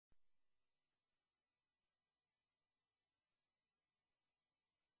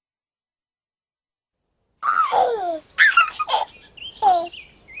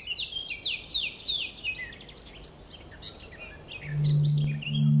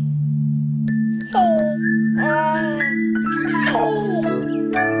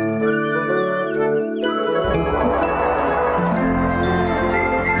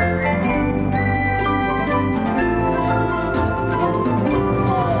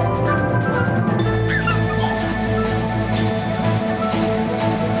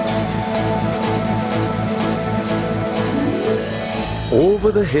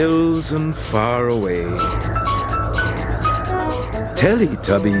over the hills and far away,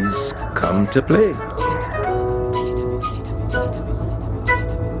 Teletubbies come to play.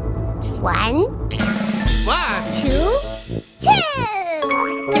 1, 2, 2,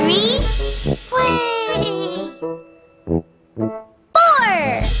 3, 4.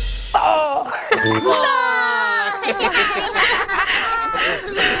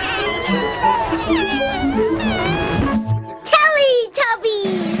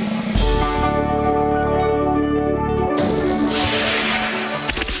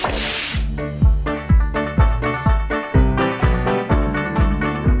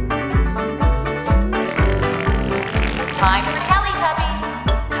 Time for Teletubbies.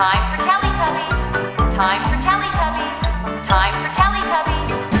 Time for Teletubbies. Time for Teletubbies. Time for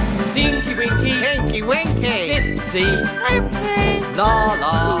Teletubbies. Tinky Winky. Tinky Winky. Dipsy. Laa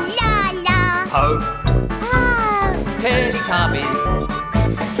Laa. Laa Laa. Po. Oh. Teletubbies.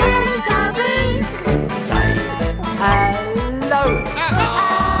 Teletubbies. Say hello.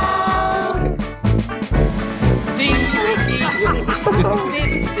 Tinky Winky.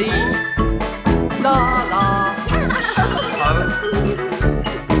 Dipsy. Laa Laa. Po.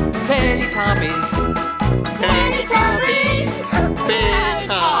 Teletubbies. Teletubbies. Big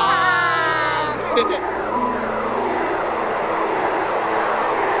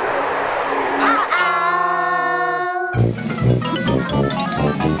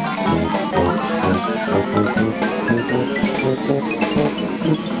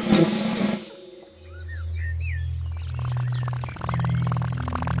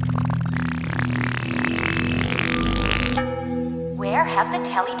Where have the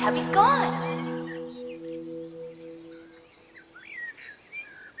Teletubbies gone?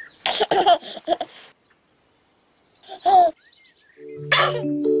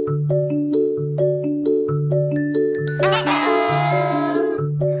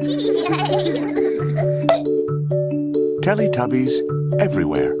 Teletubbies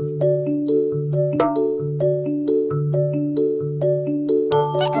everywhere.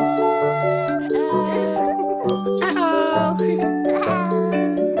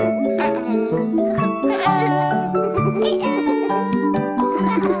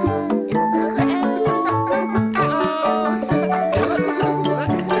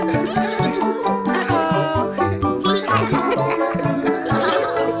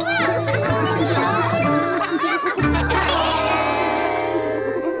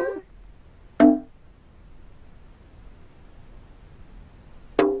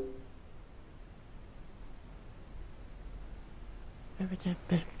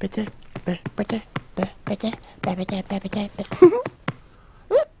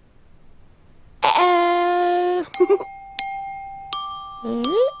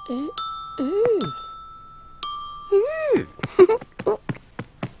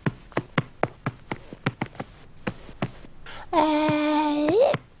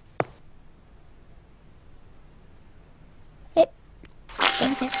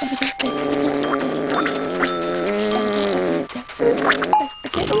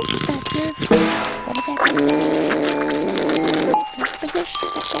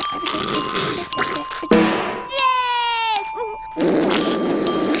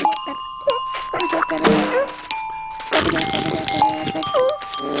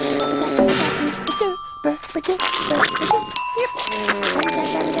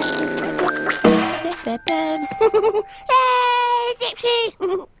 Hey, Dipsy!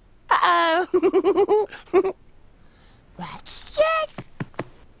 Uh-oh. What's that?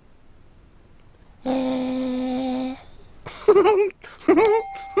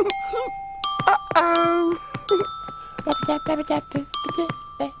 Uh-oh.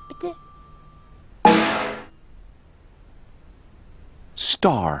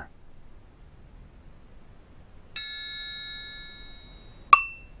 Star.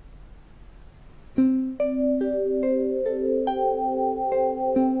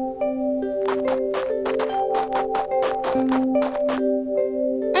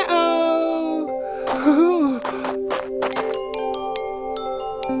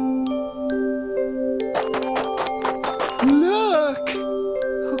 Look!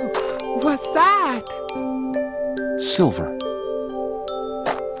 What's that? Silver.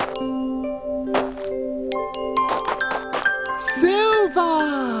 Silver!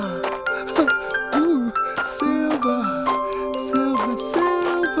 Ooh, silver, silver,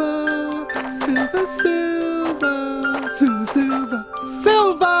 silver, silver, silver, silver,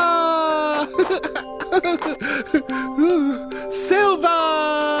 silver, Ooh, silver!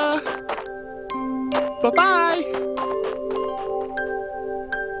 Bye-bye!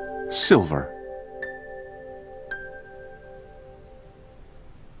 Silver.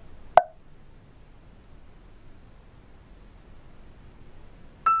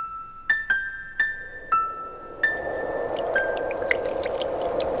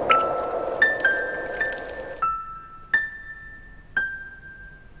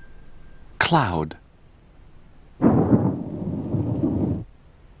 Cloud.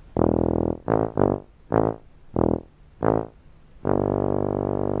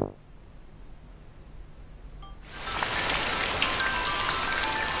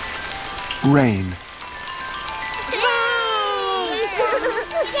 Rain.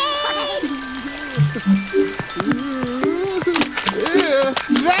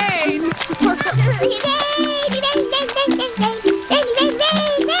 Rain!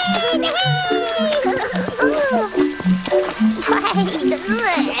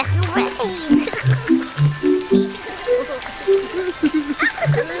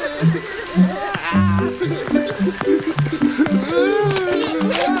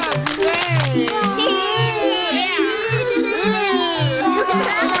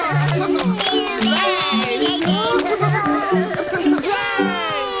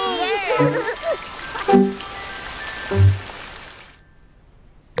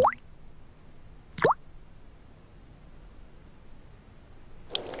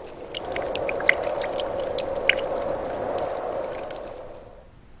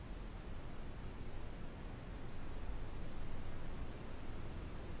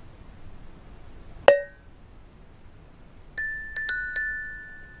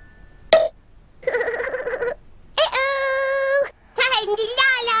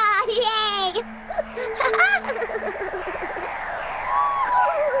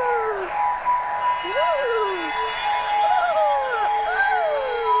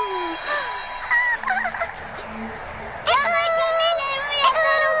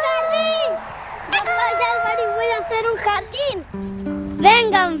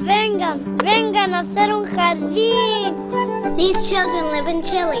 Vengan a hacer un jardín. These children live in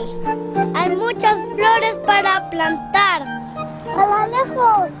Chile. Hay muchas flores para plantar. A la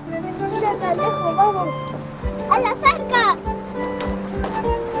lejos. A la lejos, vamos. A la cerca.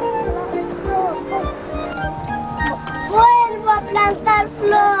 Vuelvo a plantar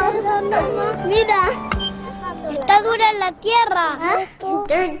flores. Mira. Está dura la tierra.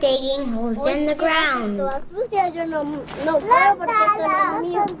 They're digging holes in the ground. Toda sucia, yo no puedo porque esto no es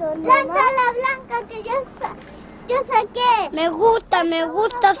mío. Planta la blanca que yo saqué. Me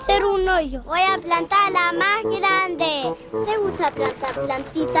gusta hacer un hoyo. Voy a plantar la más grande. ¿Te gusta plantar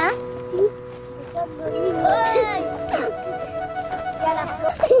plantita? Sí. Ya la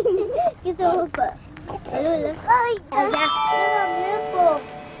flor. ¿Qué se busca? Ay, allá.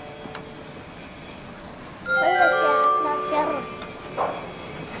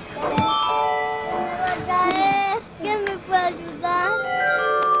 ¿Quién me puede ayudar?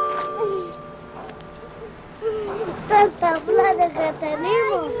 Tantas flores que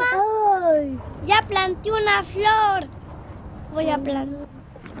tenemos. Ay. Ya planté una flor. Voy a plantar.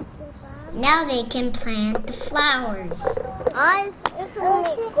 Now they can plant the flowers. Es un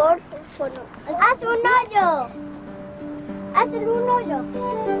micrófono. Haz un hoyo. Hacen un hoyo.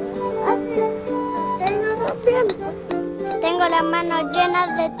 Tengo las manos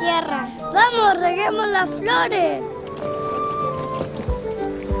llenas de tierra. ¡Vamos, reguemos las flores!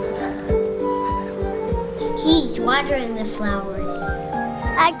 He's watering the flowers.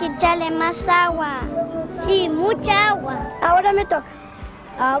 Hay que echarle más agua. Sí, mucha agua. Ahora me toca.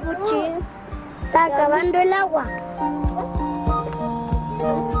 Buchi. Está acabando el agua.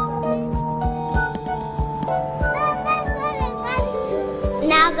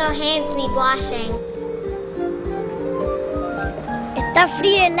 Now their hands need washing. Está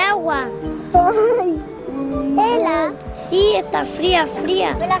fría el agua. Ay, ¿Ela? Sí, está fría.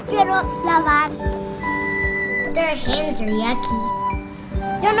 Me la quiero lavar. Their hands are yucky.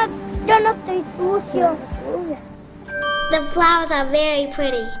 Yo no estoy sucio. The flowers are very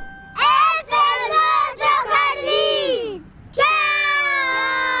pretty. ¡Este es nuestro jardín! ¡Chao!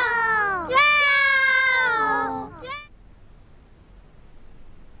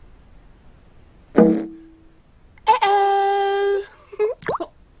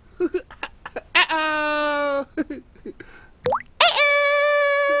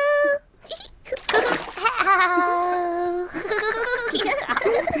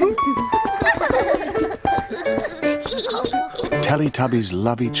 Teletubbies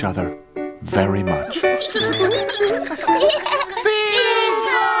love each other very much.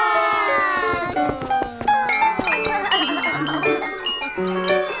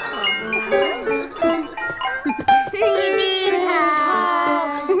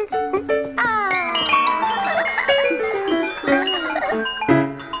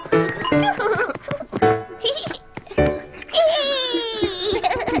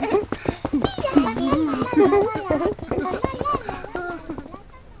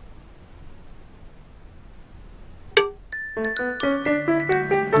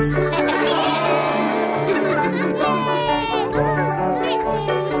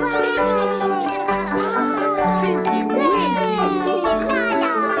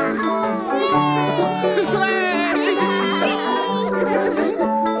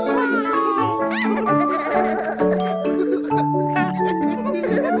 Tinky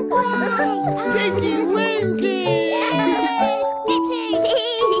Winkies! Dipsy!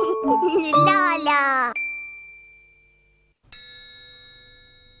 Laa Laa!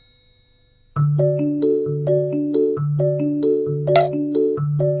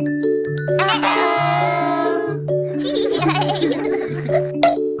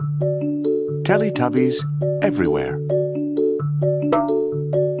 Teletubbies everywhere.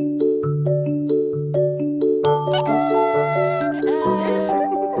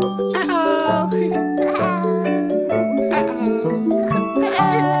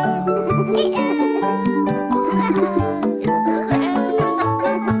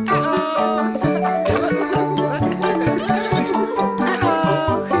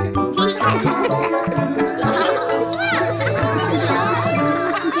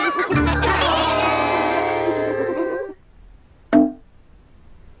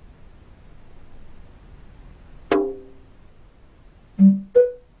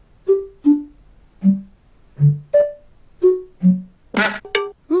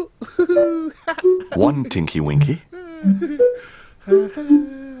 One Tinky Winky.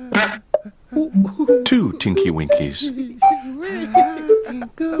 Two Tinky Winkies.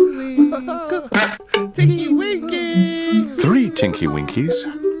 Tinky Winkies! Three Tinky Winkies.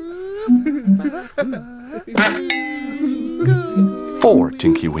 Four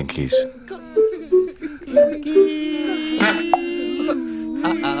Tinky Winkies.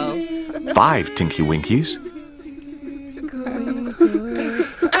 Five Tinky Winkies.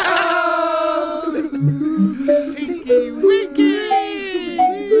 Tinky Winkies!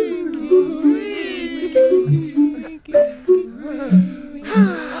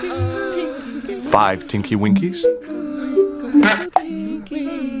 Five Tinky Winkies.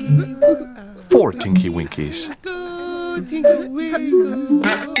 Four Tinky Winkies.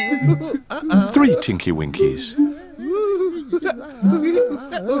 Three Tinky Winkies.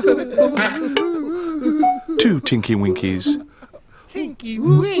 Two Tinky Winkies. Tinky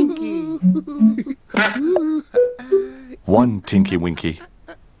Winky! One Tinky Winky.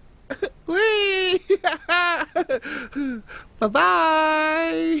 Whee!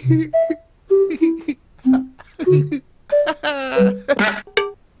 Bye-bye!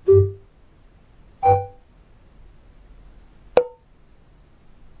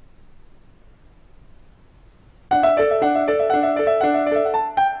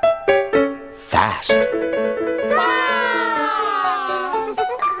 Fast.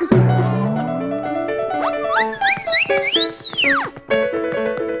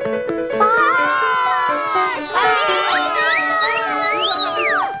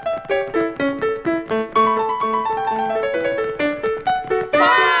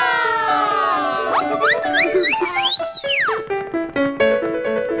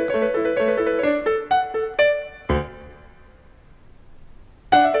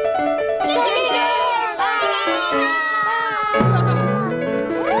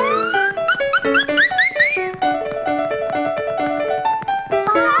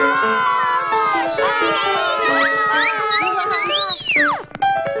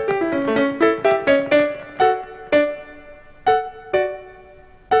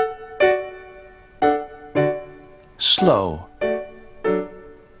 Slow.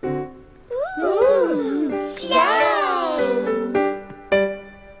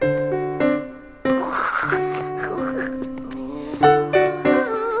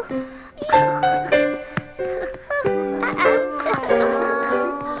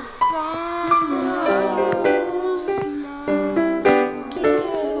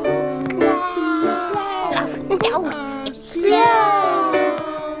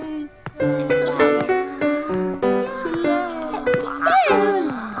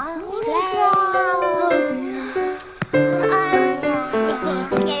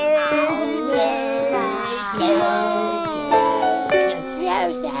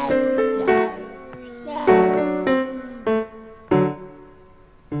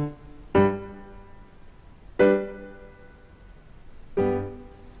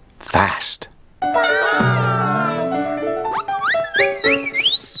 Fast.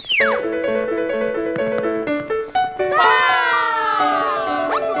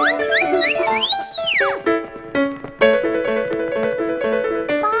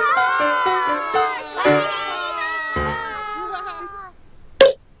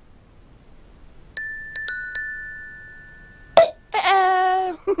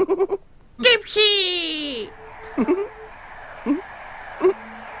 Dipsy!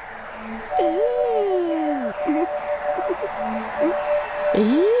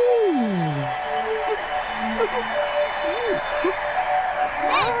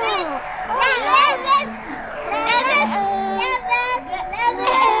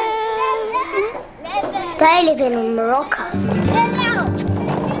 They live in Morocco.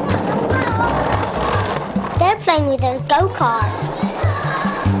 They're playing with their go-karts.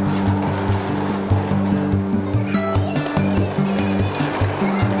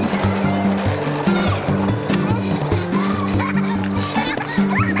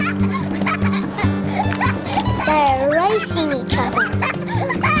 They're racing each other.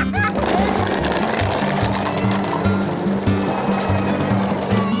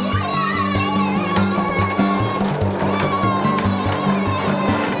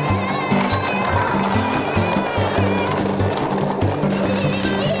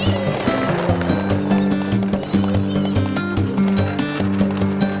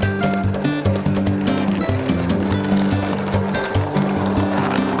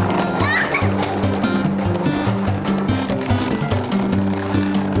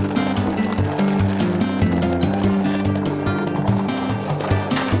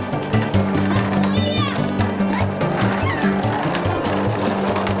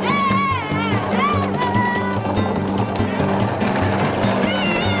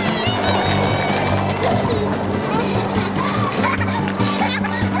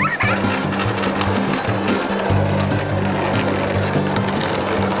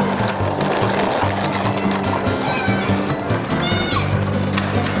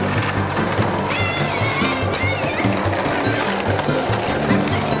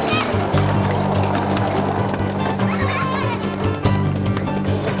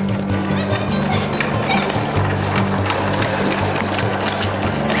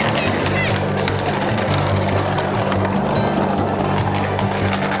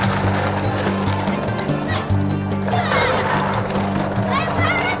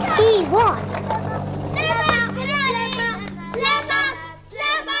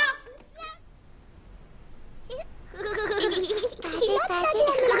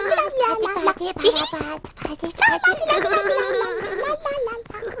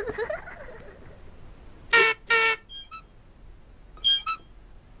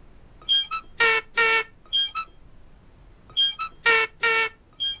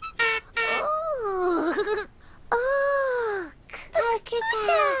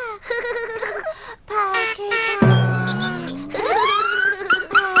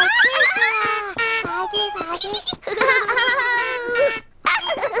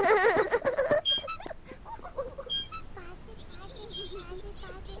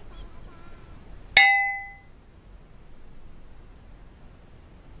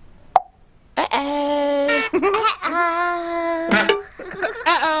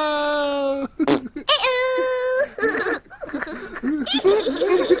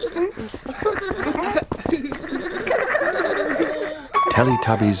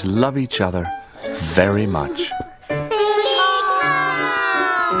 Teletubbies love each other very much.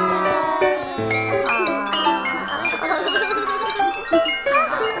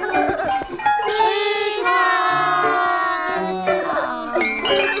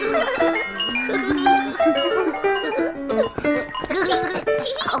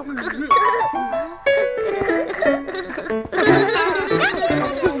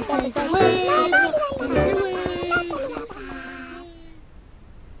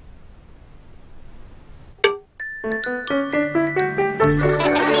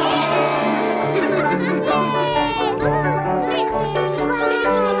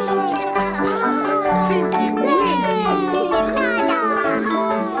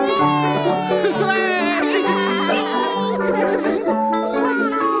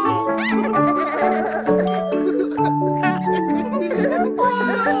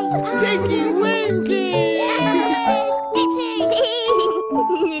 Tinky Winkies!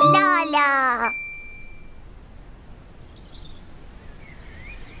 Laa Laa.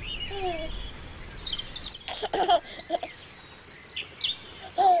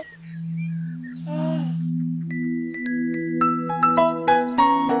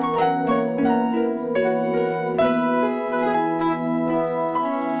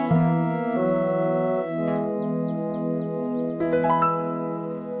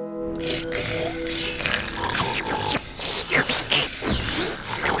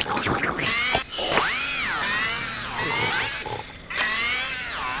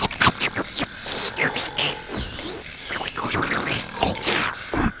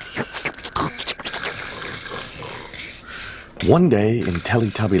 One day in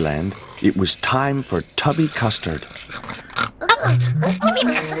Teletubbyland, it was time for Tubby Custard.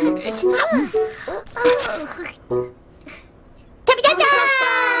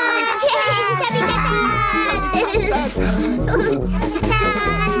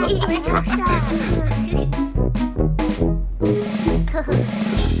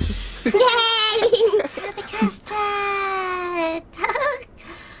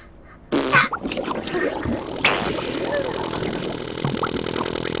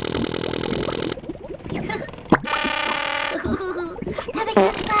 Tubby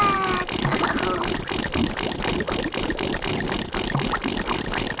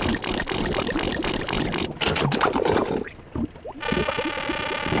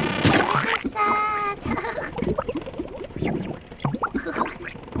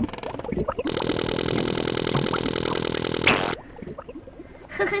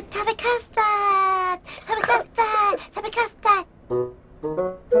Custard! Tubby Custard! Tubby Custard!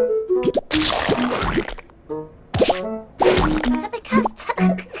 Tubby Custard! Tubby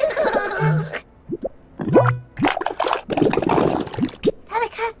Custard! Tubby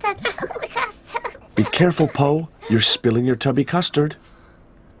Custard! Tubby Custard! Be careful, Po. You're spilling your tubby custard.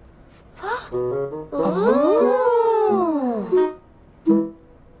 Ooh.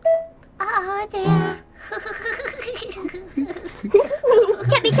 Oh dear.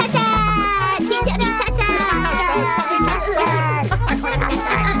 Tubby Custard! Tubby Custard!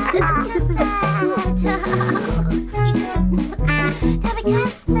 Tubby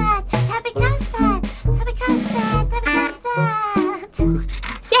Custard! Tubby Custard! Tubby Custard!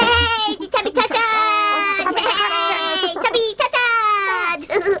 Yay! Tubby Custard! Yay! Tubby Custard!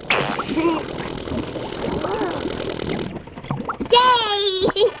 Yay!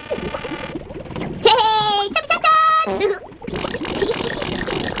 Yay! Tubby Custard!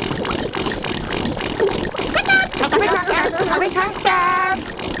 Tubby Custard!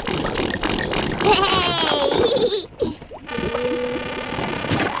 Hey!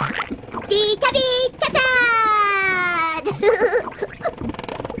 The Tubby Custard! The Tubby Custard!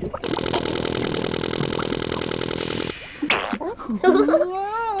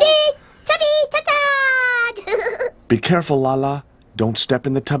 Be careful, Laa Laa. Don't step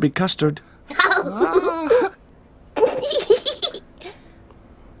in the tubby custard.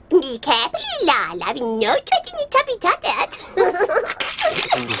 Be careful, Laa Laa. We no touching the Tubby Custard.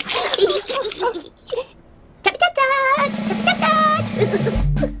 Tubby Custard! Tubby Custard!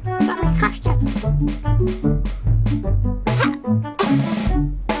 Tubby Custard! Tubby Custard!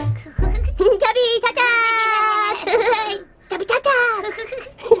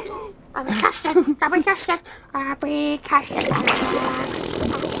 Tubby Custard! Tubby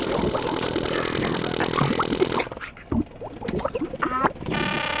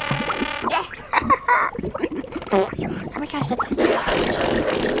Tubby Custard!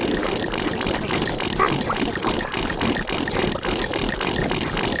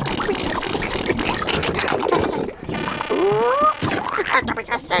 Tubby Custard! Tubby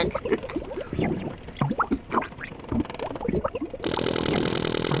Custard!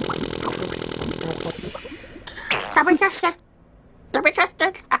 Tubby Custard! Tubby Custard! Tubby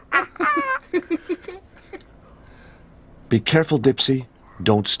Custard! Be careful, Dipsy.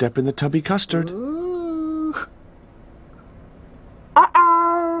 Don't step in the tubby custard.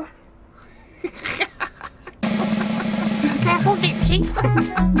 Uh-oh! Careful, Dipsy!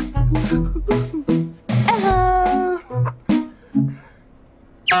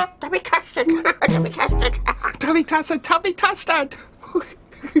 Tubby Custard! Tubby Custard! Tubby Custard, Tubby Custard.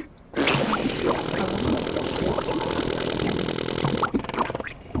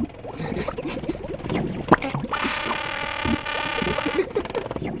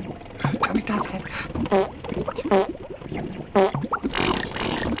 Tubby Custard.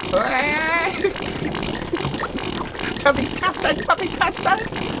 Tubby Custard, Tubby Custard.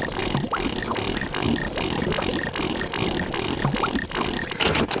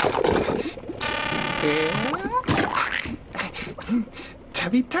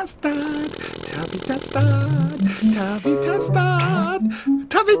 Tubby Custard, Tubby Custard, Tubby Custard,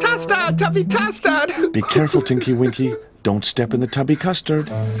 Tubby Custard, Tubby Custard. Be careful, Tinky Winky. Don't step in the tubby custard.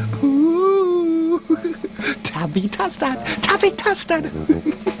 Ooh. Tubby Custard, Tubby Custard.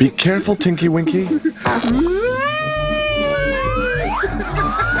 Be careful, Tinky Winky.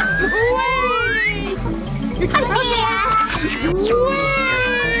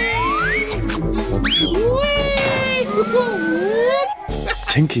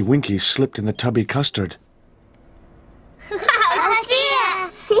 Tinky Winky slipped in the tubby custard. Oh dear!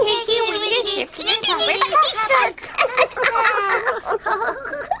 Tinky Winky slipping in the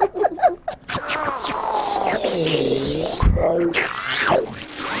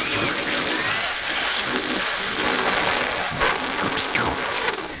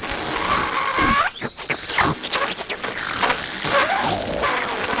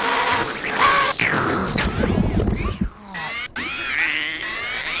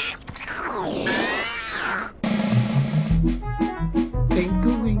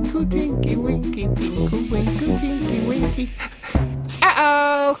Winkle, winkle, Tinky Winky, winkle, winkle, Tinky Winky.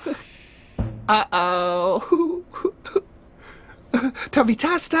 Uh-oh! Uh-oh! Tubby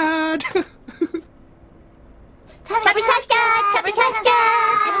Custard! Tubby Custard! Tubby Custard!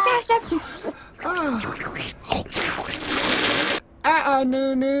 Uh-oh,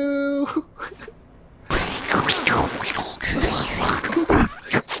 Nunu.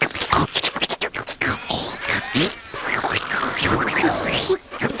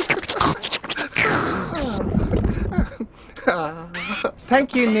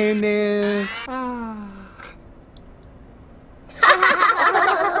 Thank you, Nunu.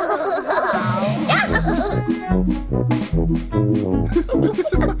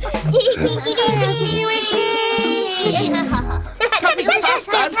 Tinky Winkies! Tubby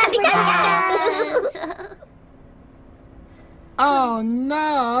Custard! Tubby Custard! Oh,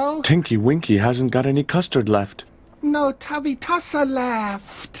 no. Tinky Winky hasn't got any custard left. No Tubby Tussa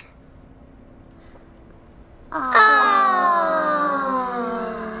left.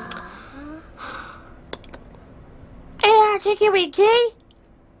 Yeah, Tinky Winky.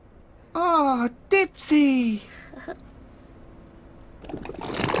 Oh, Dipsy.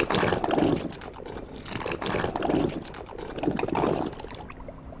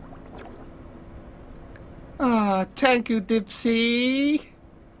 Oh, thank you, Dipsy.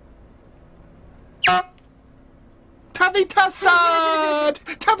 Tubby Custard!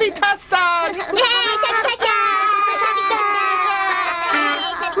 Tubby Custard! Yay, Tubby Custard!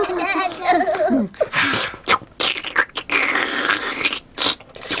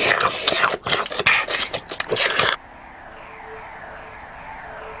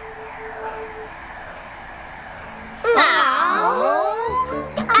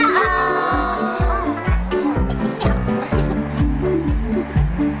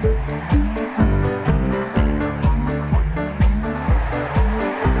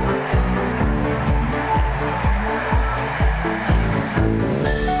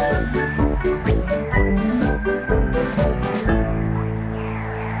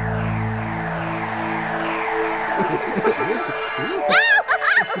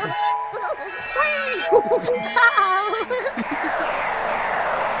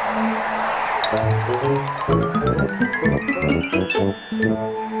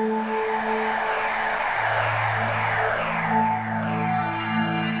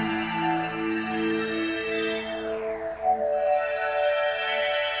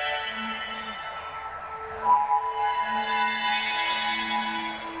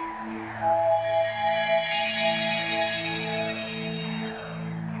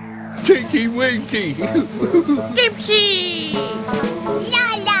 Tinky Winky! Dipsy!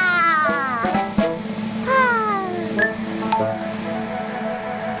 Laa Laa!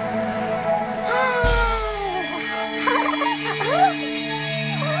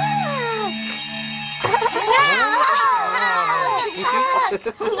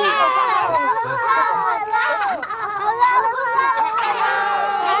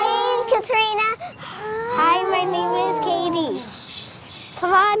 Katrina. Hi, my name is Katie.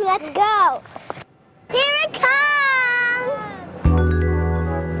 Come on, let's go. Here it comes.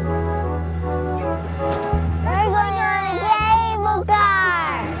 We're going on a cable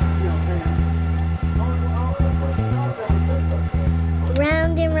car.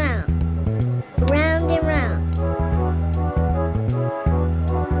 Round and round. Round and round.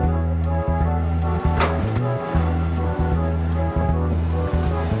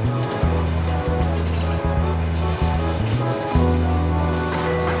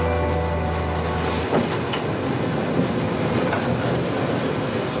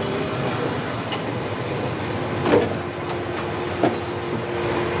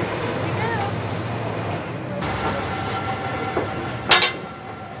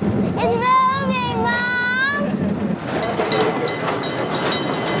 It's moving, Mom!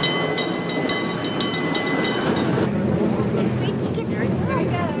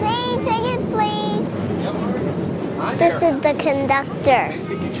 Please, tickets, please. This is the conductor.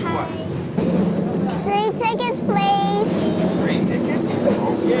 3 tickets, please. 3 tickets?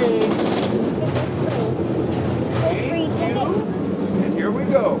 Okay. 3 tickets. And here we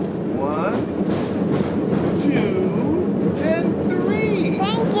go. 1, 2, and 3.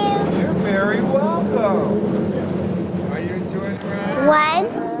 Thank you. You're very welcome. Are you enjoying the ride? 1,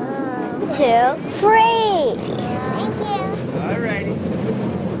 2, 3. Thank you. All righty.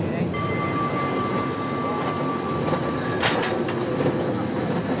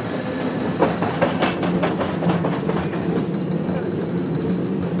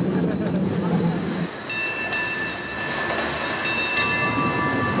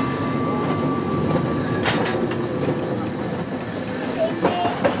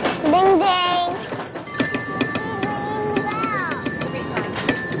 Ding ding.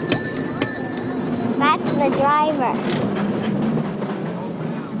 That's the driver.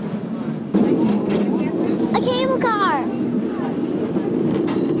 A cable car.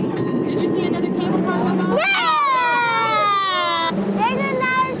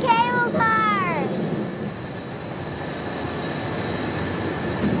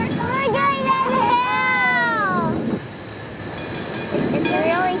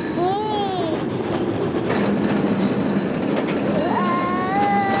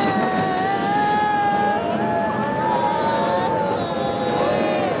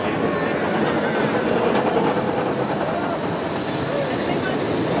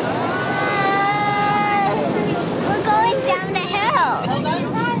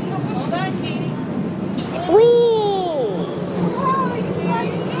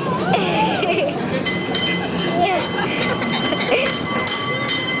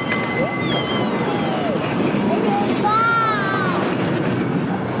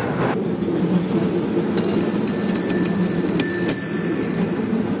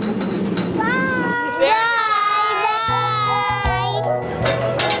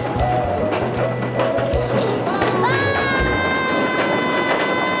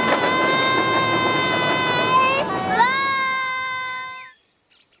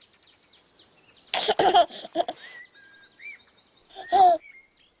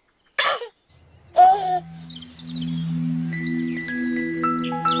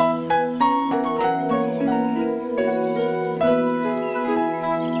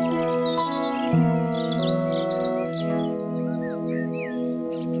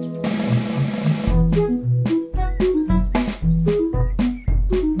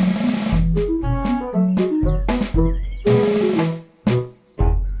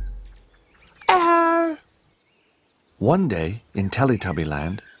 One day in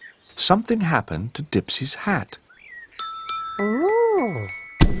Teletubbyland, something happened to Dipsy's hat. Ooh.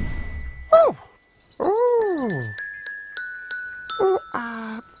 Ooh. Ooh. Ooh,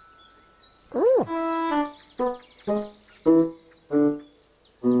 ooh.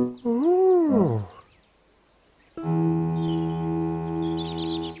 Ooh.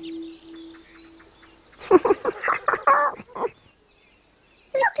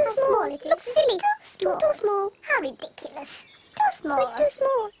 It's too small, it looks silly. Too small. How ridiculous. Too small. It's too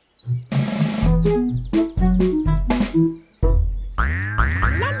small.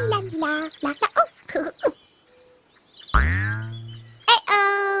 La la la la la.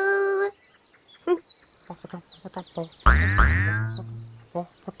 Oh.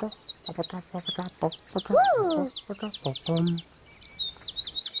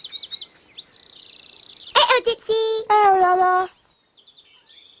 Uh-oh, Dipsy. Oh, Laa Laa.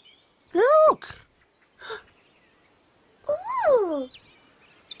 Look. Ooh.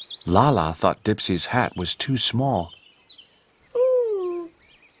 Laa Laa thought Dipsy's hat was too small. Ooh.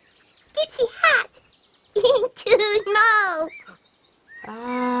 Dipsy hat. Too small.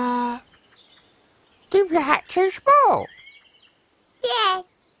 Dipsy hat too small. Yes.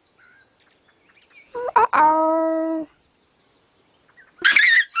 Uh-oh.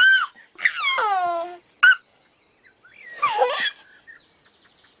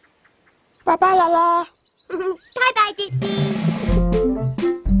 Bye-bye, Laa Laa. Bye-bye, Dipsy.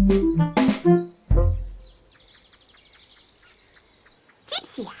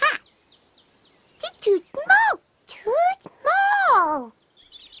 Dipsy hat. It's too small. Too small.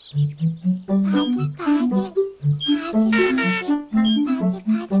 Paddy, paddy. Paddy, paddy. Paddy,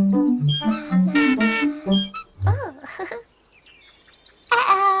 paddy. Oh.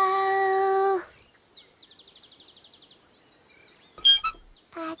 Uh-oh.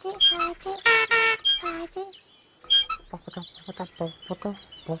 Paddy, paddy. Paddy.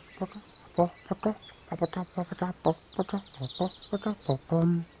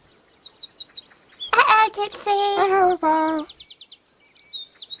 Uh-oh, Dipsy. Oh,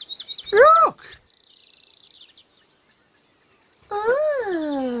 look.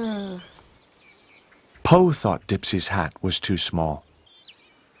 Ooh. Po thought Dipsy's hat was too small.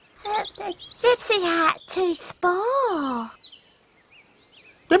 Dipsy hat too small.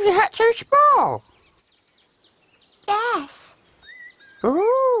 Dipsy hat too small. Yes.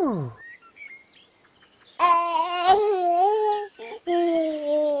 Ooh.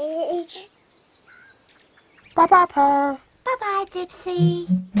 Bye-bye, Po. Bye-bye, Dipsy.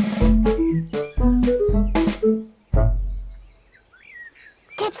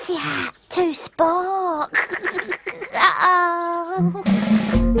 Dipsy hat too small. Uh-oh.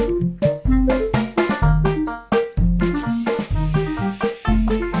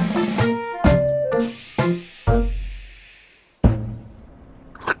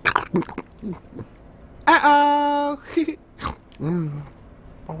 Uh-oh.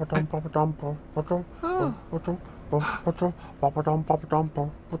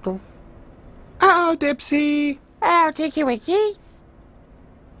 Uh-oh, Dipsy. Oh, Tinky Winkies.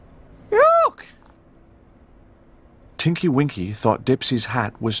 Look. Tinky Winky thought Dipsy's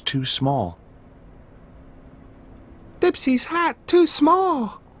hat was too small. Dipsy's hat too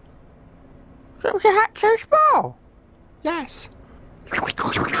small. Dipsy hat too small. Yes.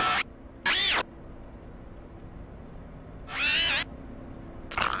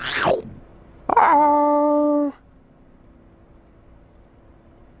 Uh-oh.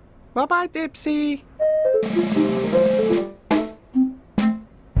 Bye-bye, Dipsy.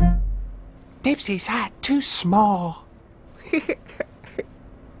 Dipsy's hat too small.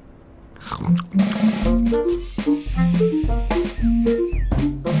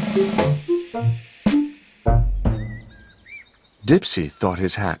 Dipsy thought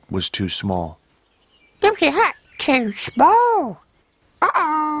his hat was too small. Dipsy hat too small.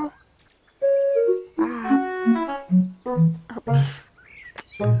 Uh-oh.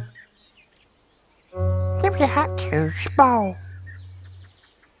 Dipsy hat too small.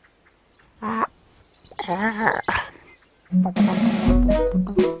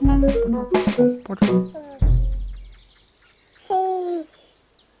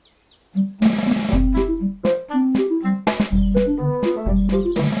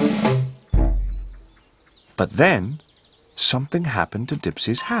 But then, something happened to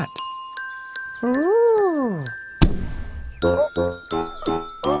Dipsy's hat. Ooh.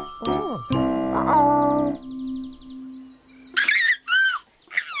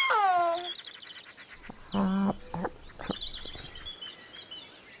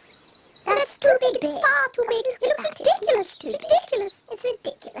 That's too big. It's far too big. It looks ridiculous. Ridiculous. It's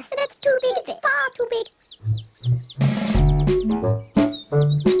ridiculous. That's too big. It's far too big. Oh,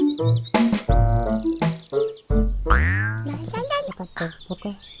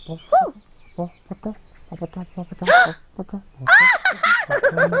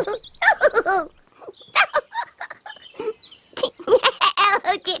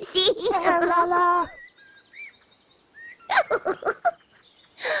 Dipsy. Laa Laa.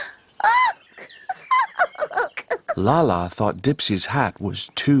 Laa Laa thought Dipsy's hat was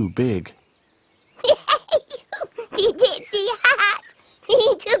too big. Dipsy hat.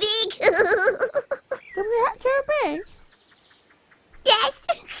 Too big. Dipsy hat too big? Yes.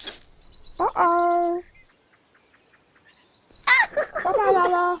 Uh-oh. Bye-bye, Laa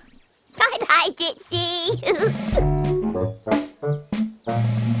Laa. Bye-bye, Dipsy.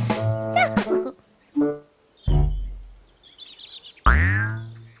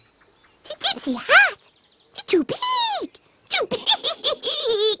 Dipsy hat. You're too big. Too big.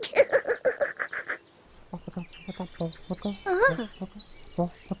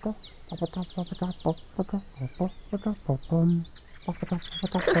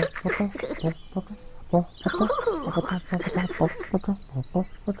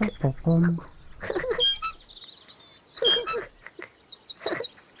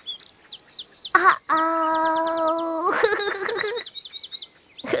 Uh-oh.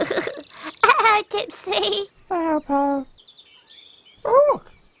 Dipsy. Oh, Po. Oh.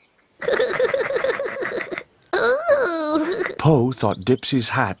 Ooh. Po thought Dipsy's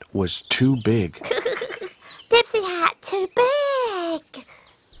hat was too big. Dipsy hat too big.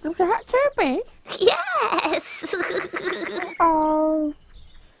 Dipsy hat too big? Yes. Oh.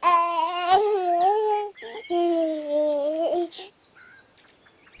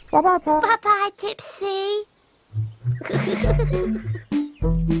 Bye-bye, Po. Bye-bye, Dipsy.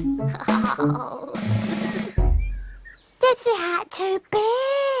 Oh. Dipsy hat too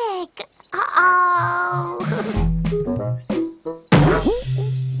big. Uh-oh.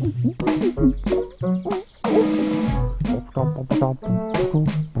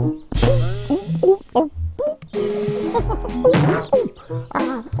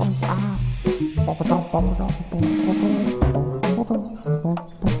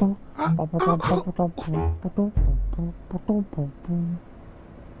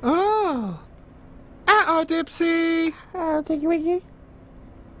 Oh. Uh-oh, Dipsy. Oh, Tinky Winkies.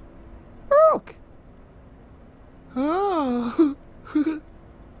 Look. Oh.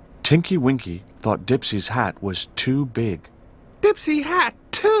 Tinky Winky thought Dipsy's hat was too big. Dipsy hat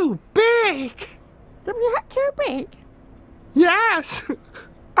too big. Dipsy hat too big? Yes.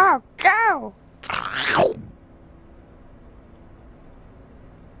 Oh, go.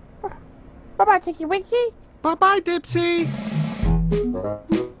 Bye-bye, Tinky Winky. Bye-bye, Dipsy.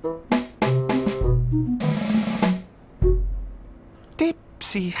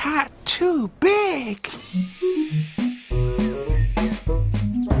 Dipsy hat too big.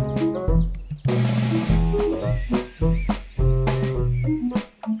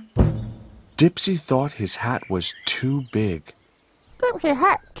 Dipsy thought his hat was too big. Dipsy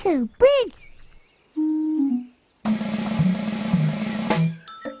hat too big.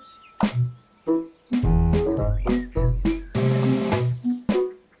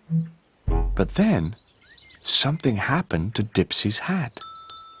 But then, something happened to Dipsy's hat.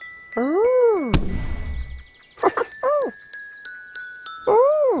 Ooh.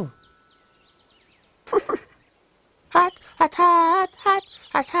 Ooh. Hat, hat, hat, hat,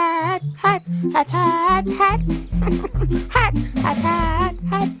 hat, hat, hat, hat, hat, hat. Hat, hat, hat,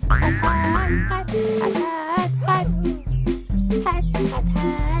 hat, hat, hat, hat, hat, hat. Hat, hat, hat,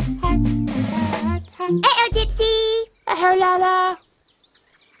 hat, hat, hat. Uh-oh, Dipsy. Oh, Laa Laa.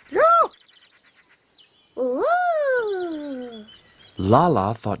 Ooh. Laa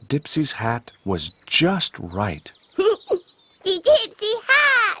Laa thought Dipsy's hat was just right. The Dipsy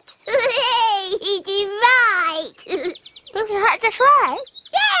hat. Hooray! He did right. Dipsy hat just right.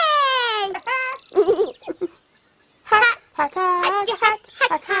 Yay! Hat, hat, hat, hat,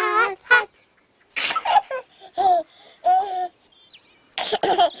 hat, hat, hat.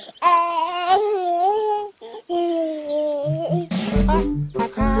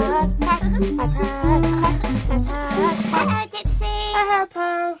 Uh-oh, Dipsy. Oh, Po.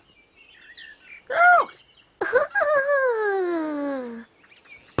 Ooh.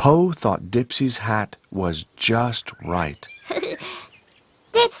 Po thought Dipsy's hat was just right.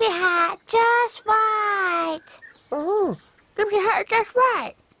 Dipsy hat just right. Ooh, Dipsy hat just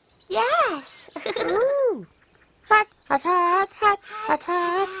right. Yes. Ooh. Hat, hat, hat, hat, hat,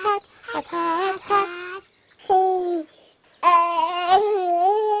 hat, hat, hat, hat, hat.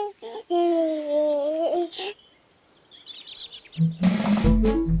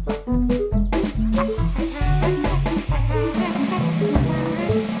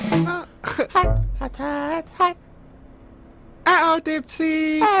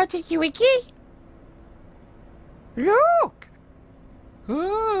 Dipsy. Oh, Tinky Winky. Look.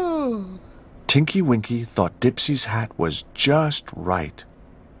 Oh. Tinky Winky thought Dipsy's hat was just right.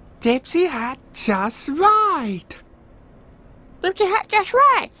 Dipsy hat just right. Dipsy hat just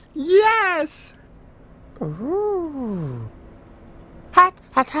right. Yes. Ooh. Hat,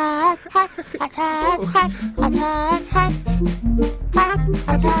 hat, hat, hat, hat, hat, hat, hat, hat, hat. Hat, hat,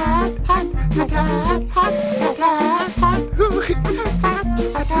 hat, hat, hat, hat, hat, hat, hat, hat.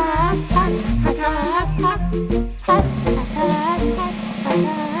 Hat, hat, hat, hat, hat, hat, hat, hat.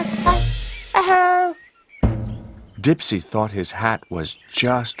 Oh. Dipsy thought his hat was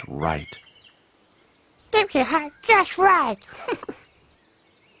just right. Dipsy hat just right.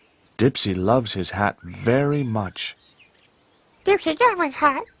 Dipsy loves his hat very much. Dipsy loves his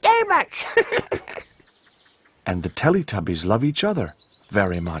hat very much. And the Teletubbies love each other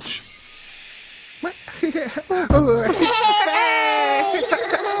very much. Big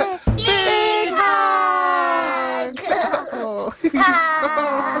hug!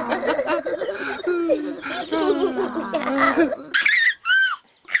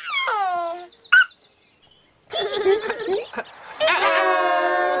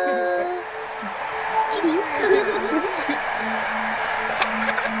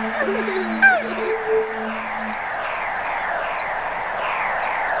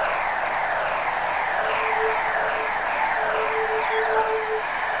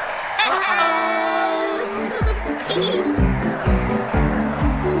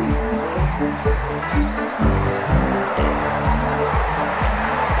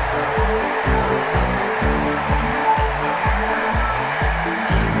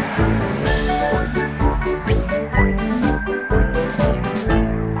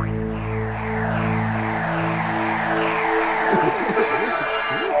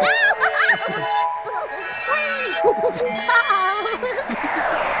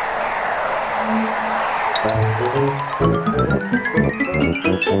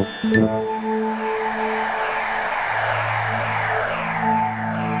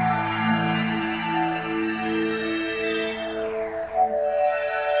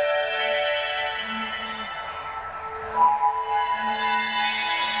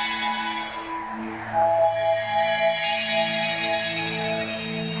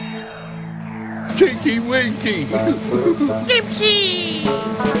 Tinky Winky. Dipsy!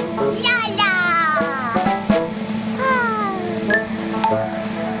 Laa Laa!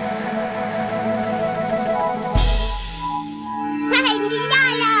 Laa Laa!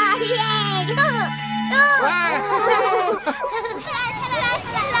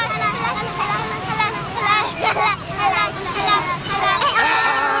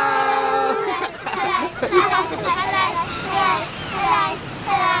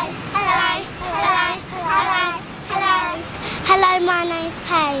 Hello, my name's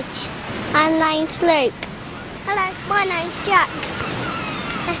Paige. I'm name's Luke. Hello, my name's Jack.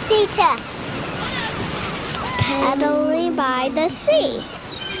 Rosita. Paddling by the sea.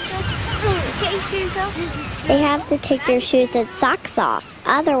 Get your shoes off. They have to take their shoes and socks off,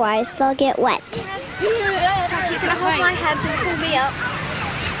 otherwise they'll get wet. You're gonna hold my hands and pull me up.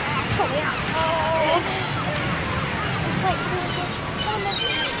 Pull me up.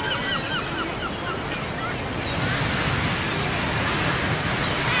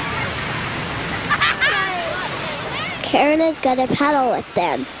 Karen is gonna paddle with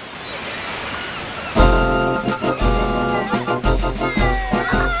them.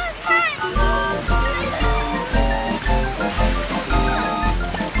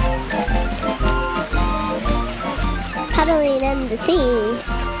 Paddling in the sea.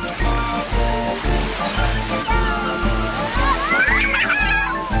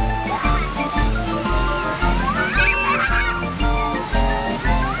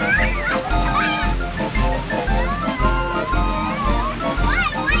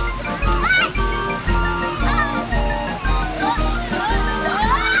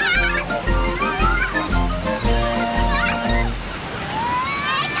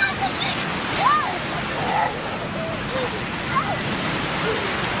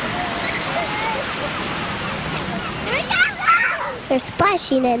 They're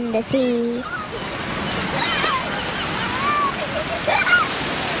splashing in the sea.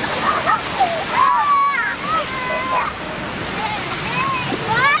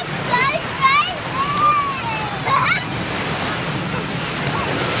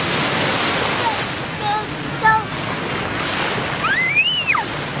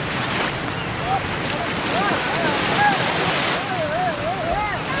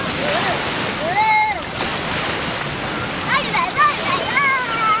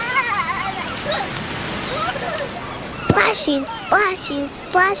 Splashing, splashing,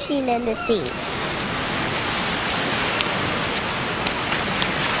 splashing in the sea.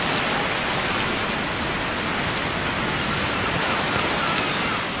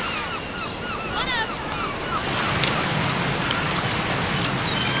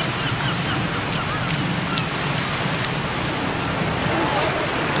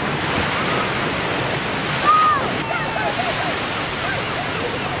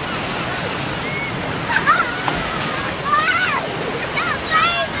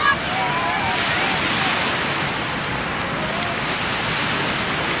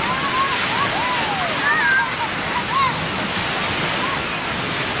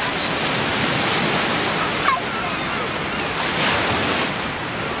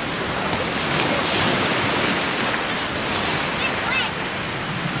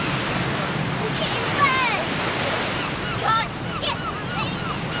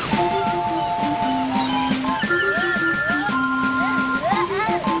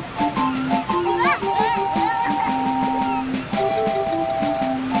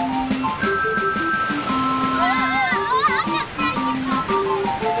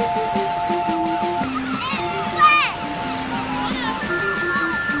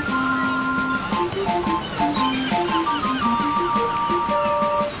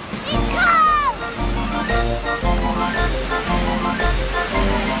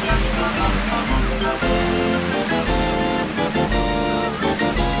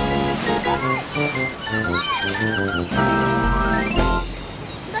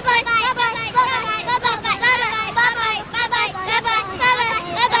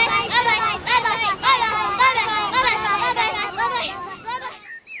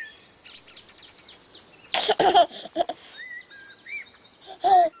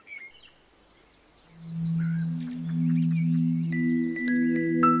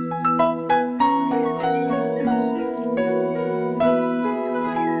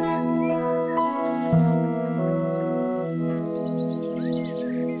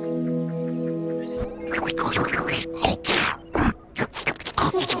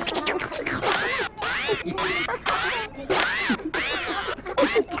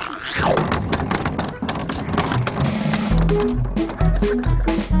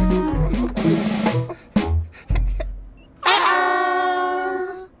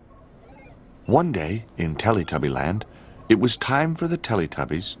 One day in Teletubbyland, it was time for the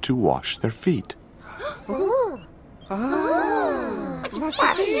Teletubbies to wash their feet. Wash the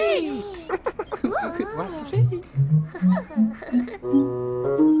feet. Wash the feet.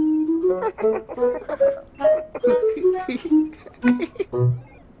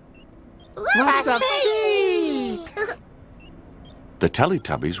 Wash the feet. The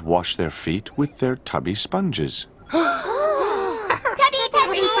Teletubbies washed their feet with their tubby sponges.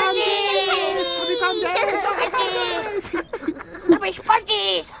 Tubby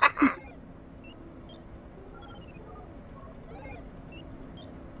sponges!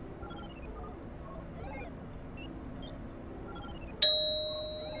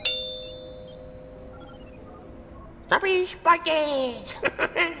 Tubby sponges!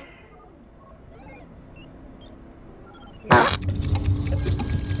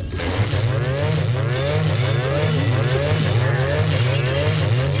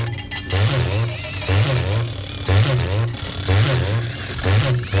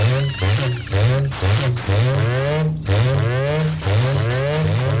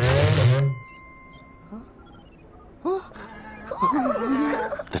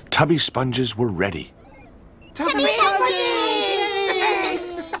 The tubby sponges were ready. Tubby sponges!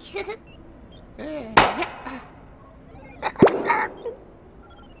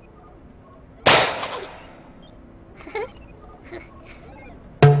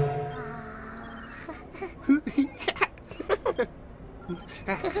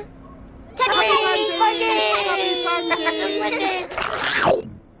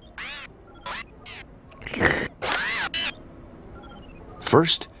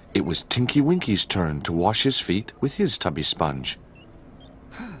 First, it was Tinky Winky's turn to wash his feet with his tubby sponge.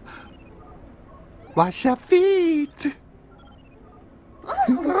 Wash your feet!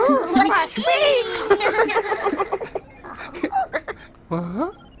 Wash feet!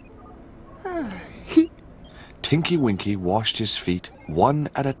 Tinky Winky washed his feet one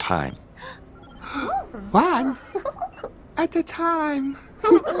at a time. One at a time.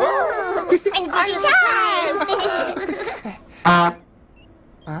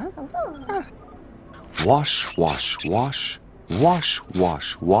 Wash, wash, wash. Wash,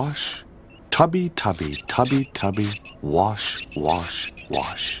 wash, wash. Tubby, tubby, tubby, tubby. Wash, wash,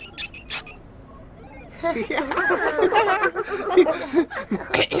 wash.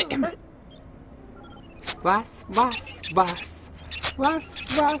 Wash, wash, was.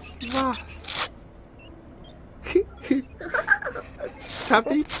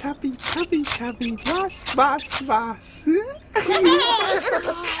 Tubby, tubby, tubby, tubby, was.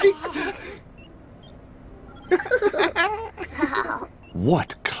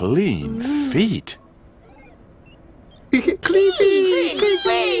 What clean feet! Clean feet!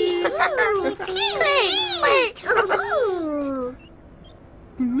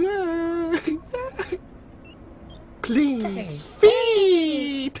 Clean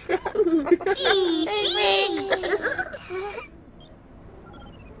feet!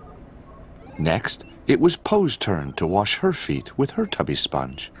 Next, it was Po's turn to wash her feet with her tubby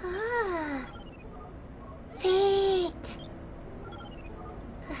sponge.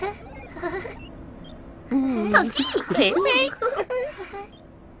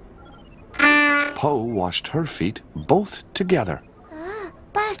 Po washed her feet both together.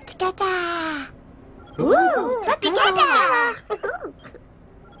 Both together. Both together.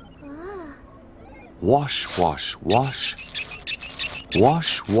 Wash, wash, wash.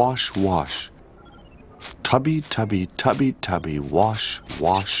 Wash, wash, wash. Tubby, tubby, tubby, tubby, wash,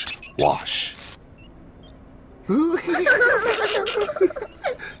 wash, wash. Wash.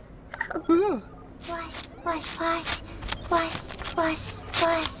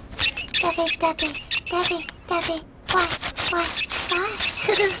 Tubby, wash.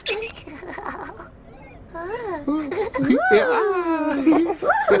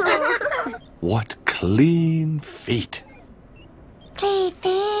 What clean feet! Clean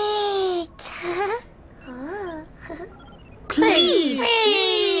feet. Clean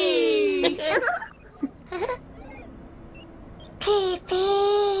feet. Clean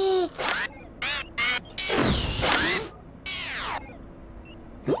feet.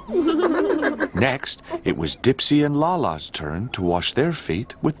 Next, it was Dipsy and Laa Laa's turn to wash their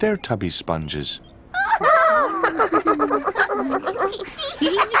feet with their tubby sponges.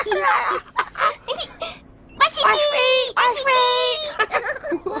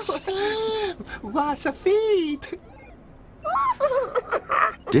 Wash feet!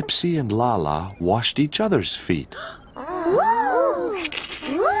 Dipsy and Laa Laa washed each other's feet.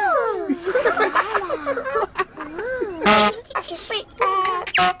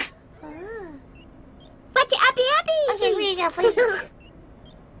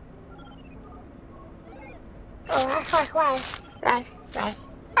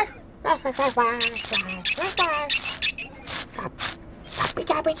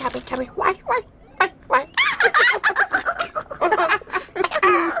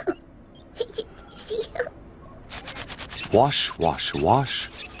 Wash, wash, wash.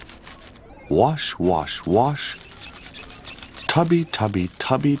 Wash, wash, wash. Tubby, tubby,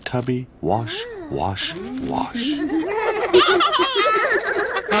 tubby, tubby. Wash, wash, wash.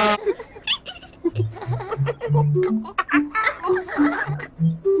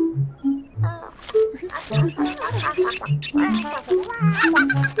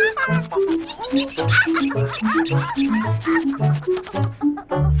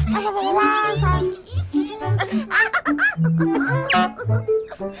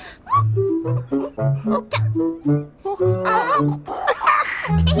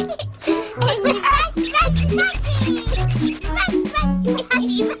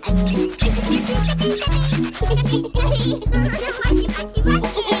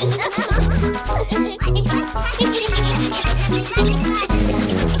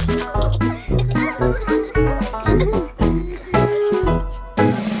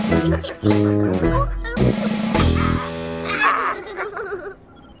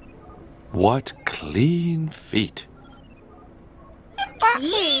 What clean feet!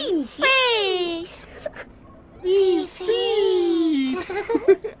 Clean feet.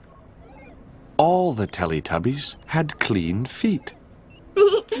 All the Teletubbies had clean feet.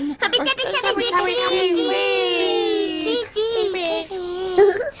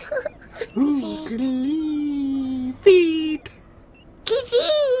 Clean feet!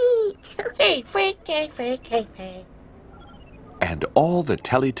 And all the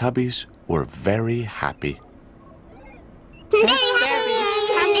Teletubbies were very happy.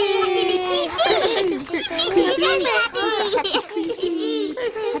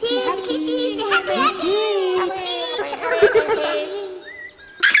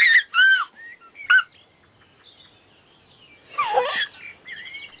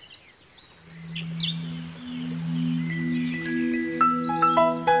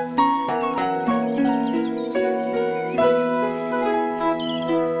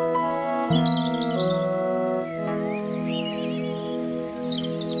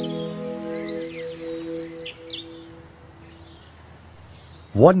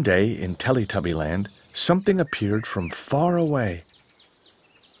 One day in Teletubbyland, something appeared from far away.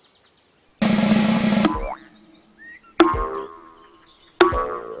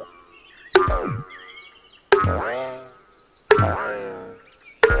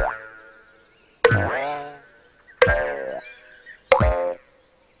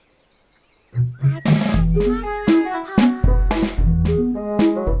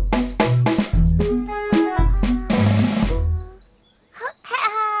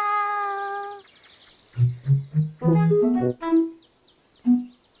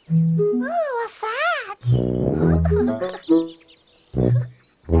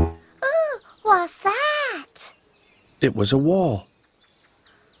 It was a wall.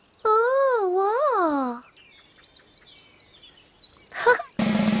 Ooh, wall.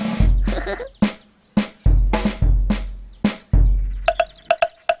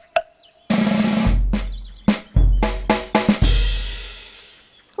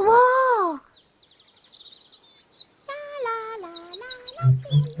 Wall.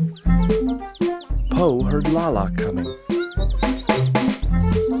 Po heard Laa Laa coming.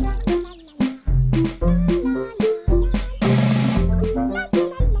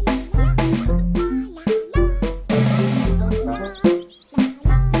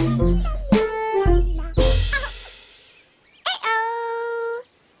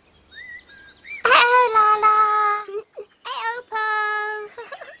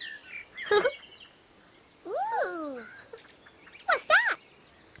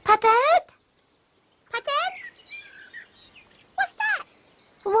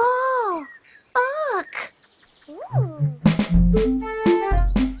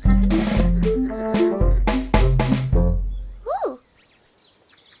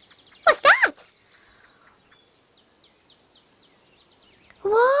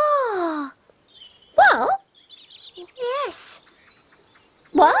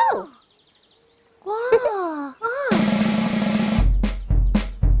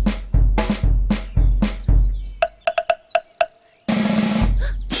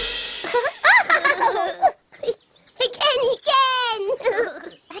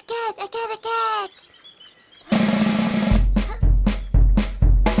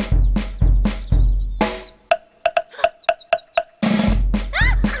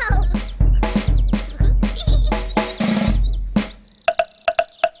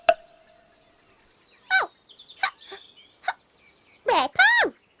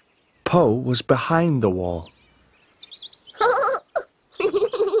 Po was behind the wall.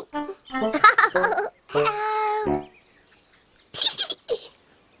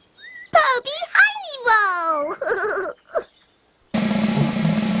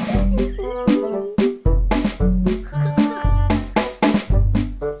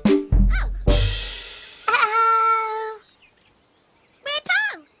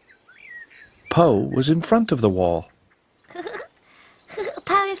 Po was in front of the wall.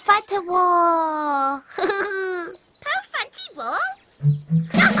 Po in front of the wall. Po front of the wall?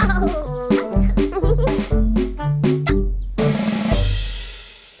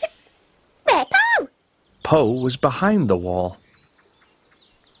 Where Po? Po was behind the wall.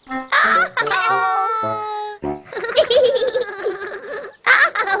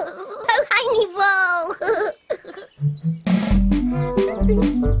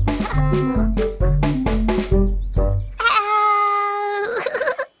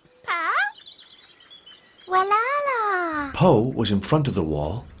 Po was in front of the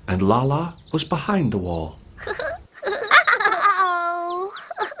wall, and Laa Laa was behind the wall.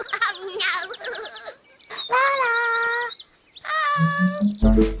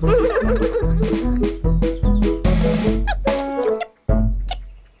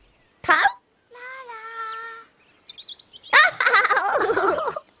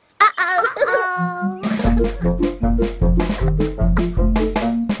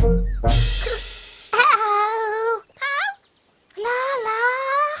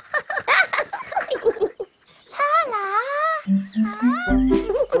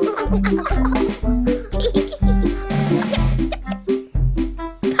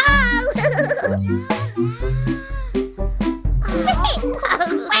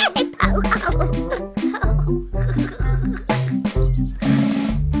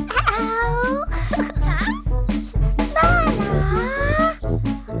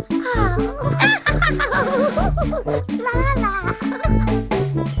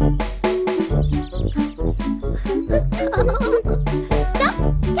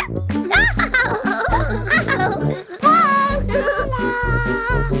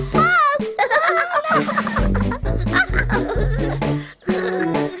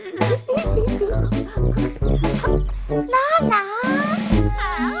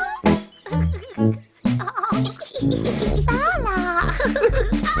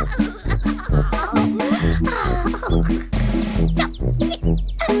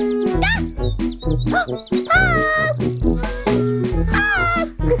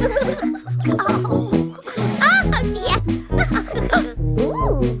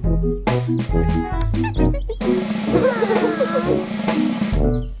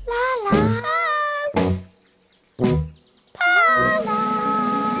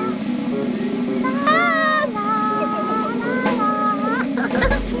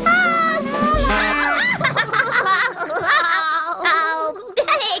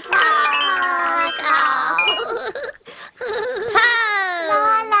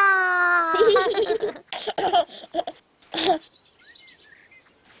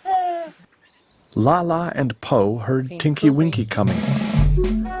 Laa Laa and Po heard Tinky Winky coming.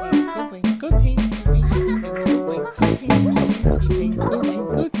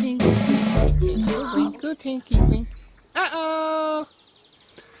 Uh-oh!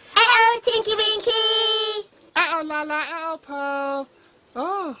 Uh-oh, Tinky Winky! Uh-oh, Laa Laa, uh-oh, Po.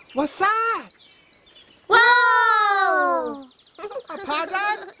 Oh, what's that? Whoa! A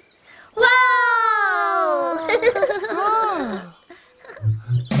pardon? Whoa! Oh.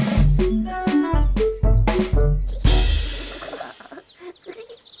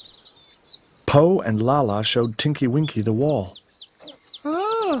 Po and Laa Laa showed Tinky Winky the wall.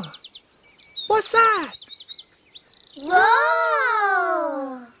 Oh. What's that?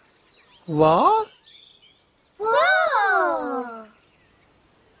 Whoa! What? Whoa!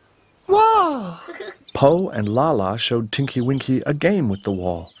 Whoa. Po and Laa Laa showed Tinky Winky a game with the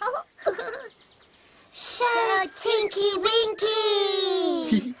wall. Show Tinky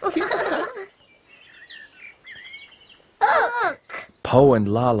Winky! Look! Po and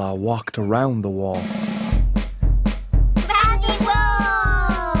Laa Laa walked around the wall. Roundy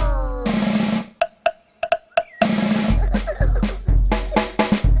wall!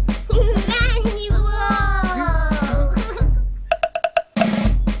 Roundy wall!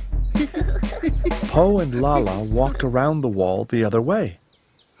 Po and Laa Laa walked around the wall the other way.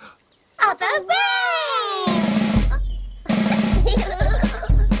 Other way!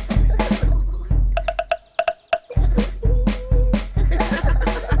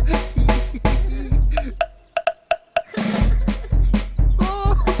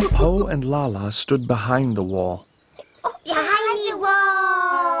 Po and Laa Laa stood behind the wall. Behind the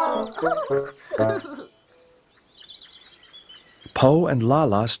wall! Po and Laa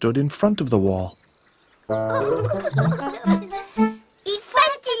Laa stood in front of the wall. In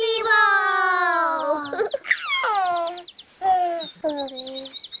front of the wall!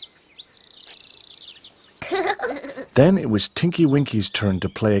 Then it was Tinky Winky's turn to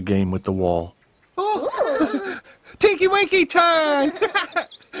play a game with the wall. Oh. Tinky Winky turn!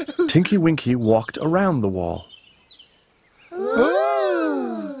 Tinky Winky walked around the wall.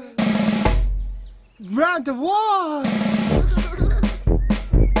 Oh. Round the wall!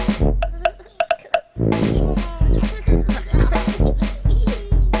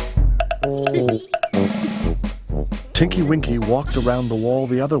 Tinky Winky walked around the wall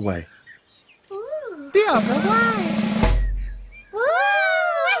the other way. The other way!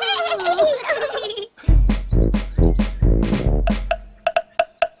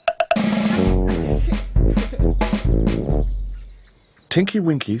 Tinky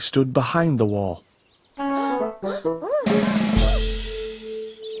Winky stood behind the wall. Behind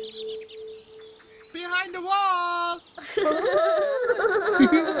the wall!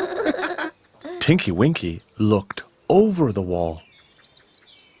 Tinky Winky looked over the wall.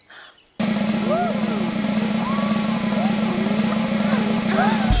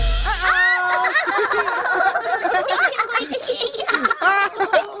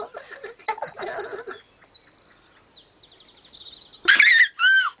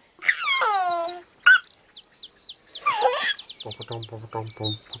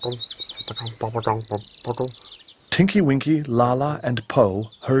 Tinky Winky, Laa Laa and Po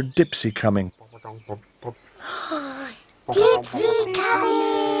heard Dipsy coming. Dipsy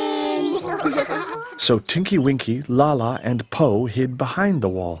coming! So Tinky Winky, Laa Laa and Po hid behind the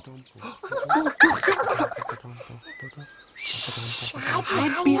wall.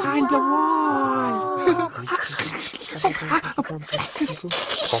 Hide behind the wall!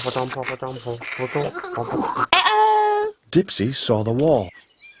 Dipsy saw the wall.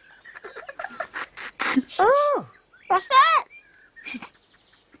 Oh, what's that?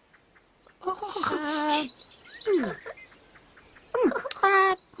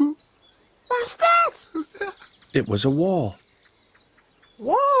 What's that? It was a wall.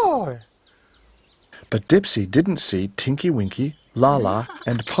 Wall! But Dipsy didn't see Tinky Winky, Laa Laa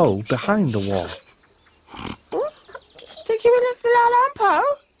and Po behind the wall. Tinky Winky, Laa Laa and Po?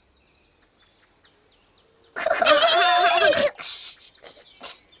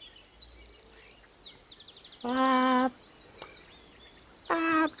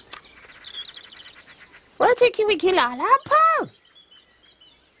 Where Tinky Winky, Laa Laa and Po?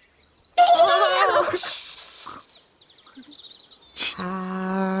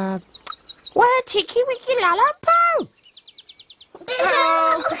 Where Tinky Winky, Laa Laa and Po?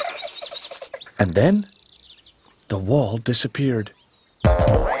 And then the wall disappeared.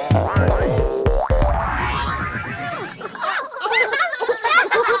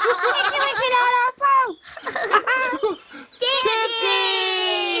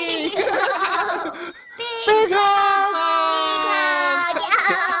 Dipsy!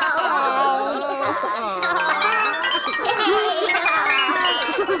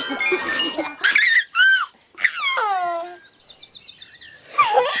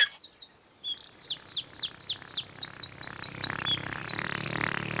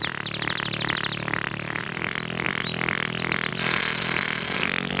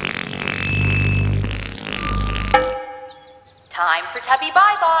 Tubby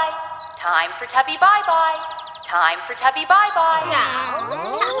bye-bye. Time for Tubby bye-bye. Time for Tubby bye-bye.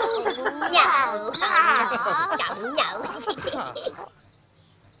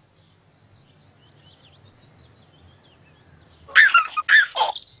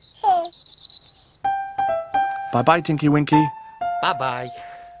 Bye-bye, Tinky Winky. Bye-bye.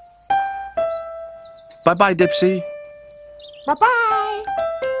 Bye-bye, Dipsy. Bye-bye.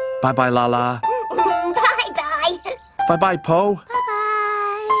 Bye-bye, Laa Laa. Bye-bye. Bye-bye, Po.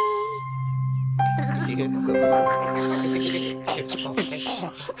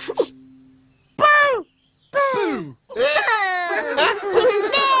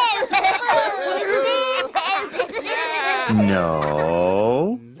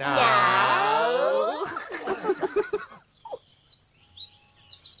 No.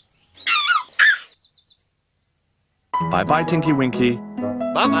 Bye-bye, Tinky Winky.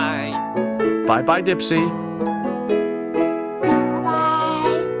 Bye-bye. Bye-bye, Dipsy.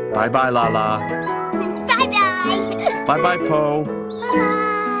 Bye-bye, Laa Laa. Bye-bye. Bye-bye, Po.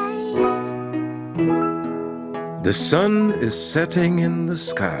 The sun is setting in the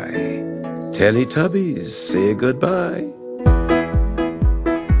sky. Teletubbies, say goodbye.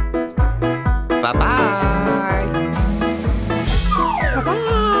 Bye-bye.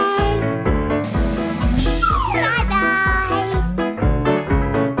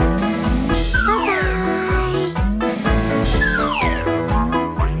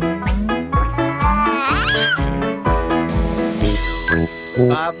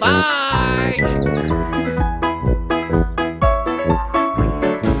 Bye-bye.